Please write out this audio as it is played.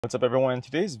What's up, everyone? In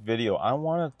today's video, I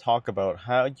want to talk about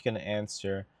how you can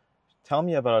answer, tell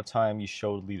me about a time you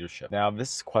showed leadership. Now,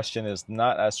 this question is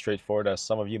not as straightforward as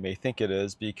some of you may think it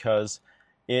is because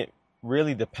it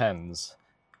really depends.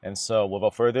 And so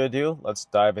without further ado, let's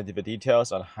dive into the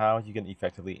details on how you can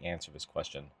effectively answer this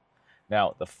question.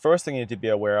 Now, the first thing you need to be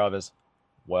aware of is,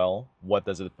 well, what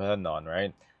does it depend on,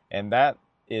 right? And that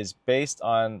is based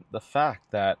on the fact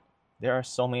that there are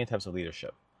so many types of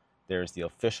leadership. There's the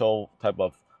official type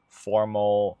of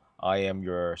formal, I am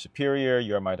your superior,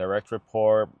 you're my direct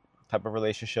report type of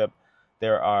relationship.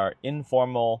 There are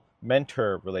informal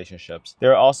mentor relationships.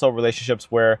 There are also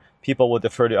relationships where people will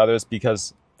defer to others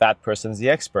because that person's the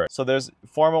expert. So there's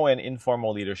formal and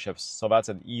informal leaderships. So that's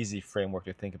an easy framework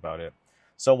to think about it.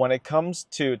 So when it comes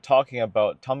to talking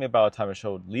about, tell me about a time I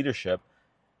showed leadership,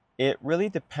 it really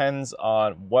depends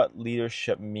on what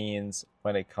leadership means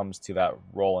when it comes to that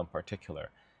role in particular.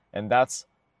 And that's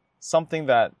something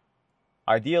that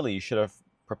ideally you should have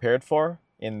prepared for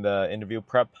in the interview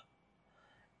prep,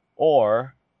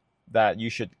 or that you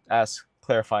should ask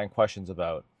clarifying questions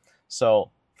about.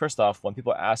 So first off, when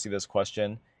people ask you this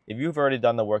question, if you've already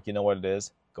done the work, you know what it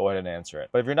is, go ahead and answer it.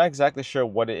 But if you're not exactly sure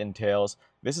what it entails,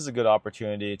 this is a good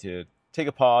opportunity to take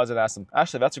a pause and ask them,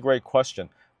 actually, that's a great question.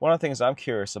 One of the things I'm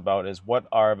curious about is what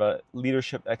are the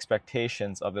leadership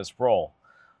expectations of this role?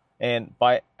 And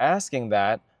by asking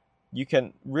that, you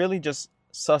can really just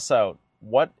suss out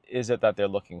what is it that they're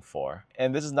looking for.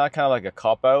 And this is not kind of like a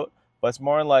cop-out, but it's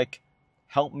more like,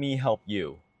 help me help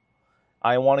you.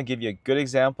 I want to give you a good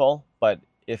example, but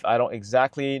if I don't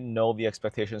exactly know the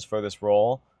expectations for this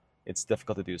role, it's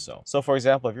difficult to do so. So for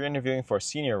example, if you're interviewing for a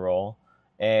senior role,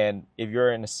 and if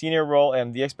you're in a senior role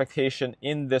and the expectation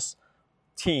in this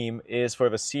team is for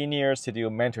the seniors to do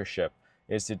mentorship,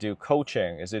 is to do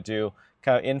coaching, is to do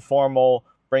kind of informal,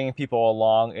 bringing people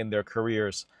along in their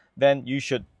careers, then you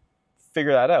should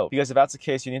figure that out. Because if that's the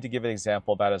case, you need to give an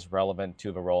example that is relevant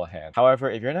to the role at hand. However,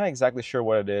 if you're not exactly sure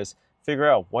what it is, figure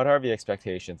out what are the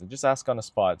expectations and just ask on the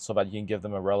spot so that you can give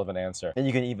them a relevant answer. And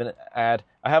you can even add,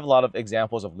 I have a lot of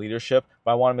examples of leadership,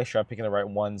 but I want to make sure I'm picking the right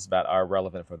ones that are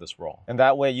relevant for this role. And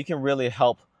that way you can really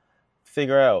help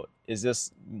figure out, is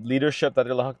this leadership that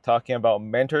they're talking about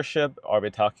mentorship? Are they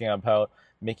talking about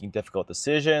making difficult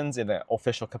decisions in an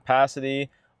official capacity,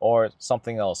 or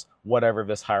something else, whatever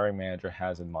this hiring manager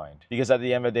has in mind? Because at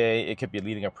the end of the day, it could be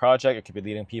leading a project, it could be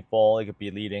leading people, it could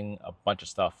be leading a bunch of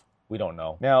stuff. We don't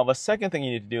know. Now, the second thing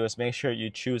you need to do is make sure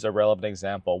you choose a relevant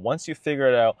example. Once you figure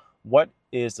it out, what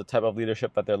is the type of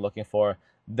leadership that they're looking for,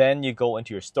 then you go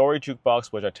into your story jukebox,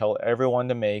 which I tell everyone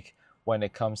to make when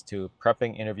it comes to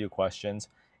prepping interview questions,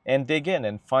 and dig in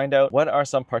and find out what are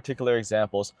some particular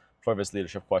examples for this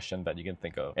leadership question that you can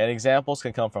think of. And examples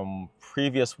can come from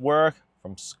previous work,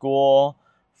 from school,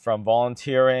 from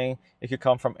volunteering. It could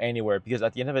come from anywhere, because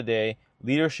at the end of the day,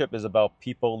 leadership is about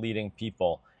people leading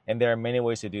people. And there are many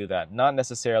ways to do that, not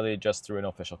necessarily just through an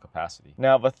official capacity.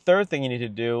 Now, the third thing you need to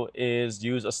do is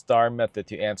use a STAR method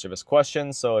to answer this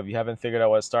question. So if you haven't figured out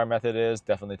what a STAR method is,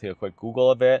 definitely take a quick Google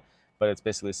of it. But it's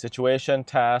basically situation,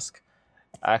 task,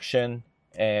 action,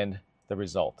 and the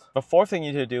result. The fourth thing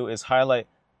you need to do is highlight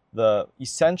the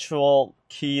essential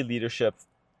key leadership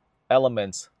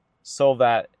elements so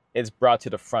that it's brought to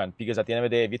the front. Because at the end of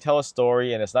the day, if you tell a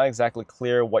story and it's not exactly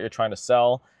clear what you're trying to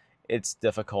sell, it's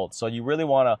difficult. So you really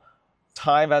want to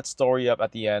tie that story up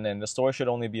at the end, and the story should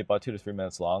only be about 2 to 3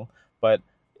 minutes long, but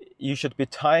you should be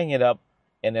tying it up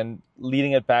and then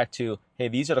leading it back to, hey,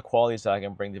 these are the qualities that I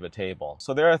can bring to the table.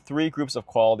 So there are 3 groups of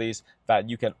qualities that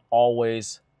you can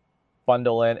always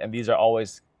bundle in, and these are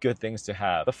always good things to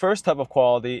have. The first type of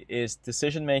quality is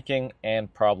decision-making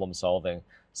and problem solving.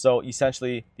 So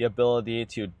essentially the ability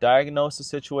to diagnose the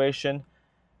situation,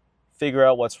 figure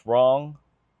out what's wrong,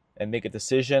 and make a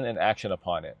decision and action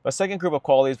upon it. The second group of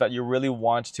qualities that you really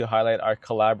want to highlight are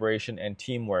collaboration and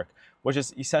teamwork, which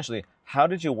is essentially, how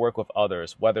did you work with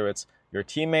others, whether it's your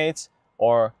teammates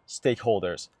or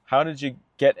stakeholders? How did you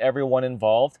get everyone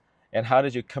involved, and how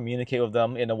did you communicate with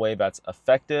them in a way that's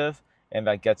effective and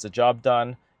that gets the job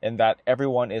done, and that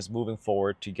everyone is moving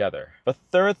forward together? The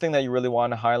third thing that you really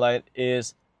want to highlight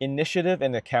is initiative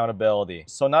and accountability.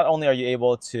 So not only are you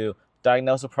able to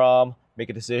diagnose a problem, make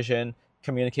a decision,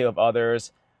 communicate with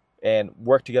others, and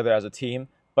work together as a team,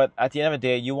 but at the end of the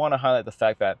day, you want to highlight the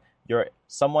fact that you're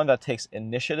someone that takes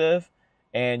initiative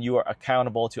and you are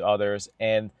accountable to others,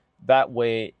 and that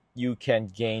way you can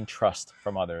gain trust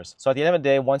from others. So at the end of the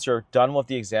day, once you're done with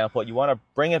the example, you want to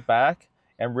bring it back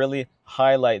and really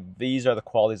highlight, these are the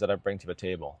qualities that I bring to the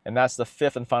table. And that's the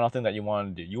fifth and final thing that you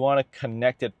want to do. You want to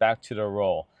connect it back to the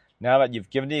role. Now that you've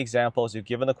given the examples, you've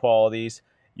given the qualities,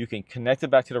 you can connect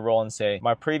it back to the role and say,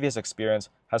 my previous experience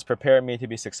has prepared me to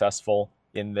be successful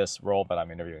in this role that I'm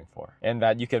interviewing for. And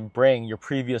that you can bring your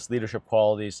previous leadership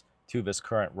qualities to this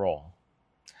current role.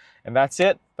 And that's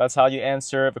it. That's how you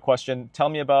answer the question, tell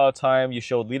me about a time you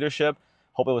showed leadership.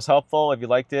 Hope it was helpful. If you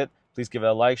liked it, please give it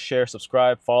a like, share,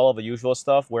 subscribe, follow, the usual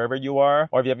stuff wherever you are.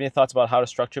 Or if you have any thoughts about how to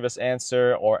structure this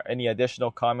answer or any additional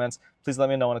comments, please let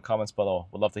me know in the comments below.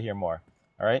 Would love to hear more.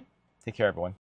 All right? Take care, everyone.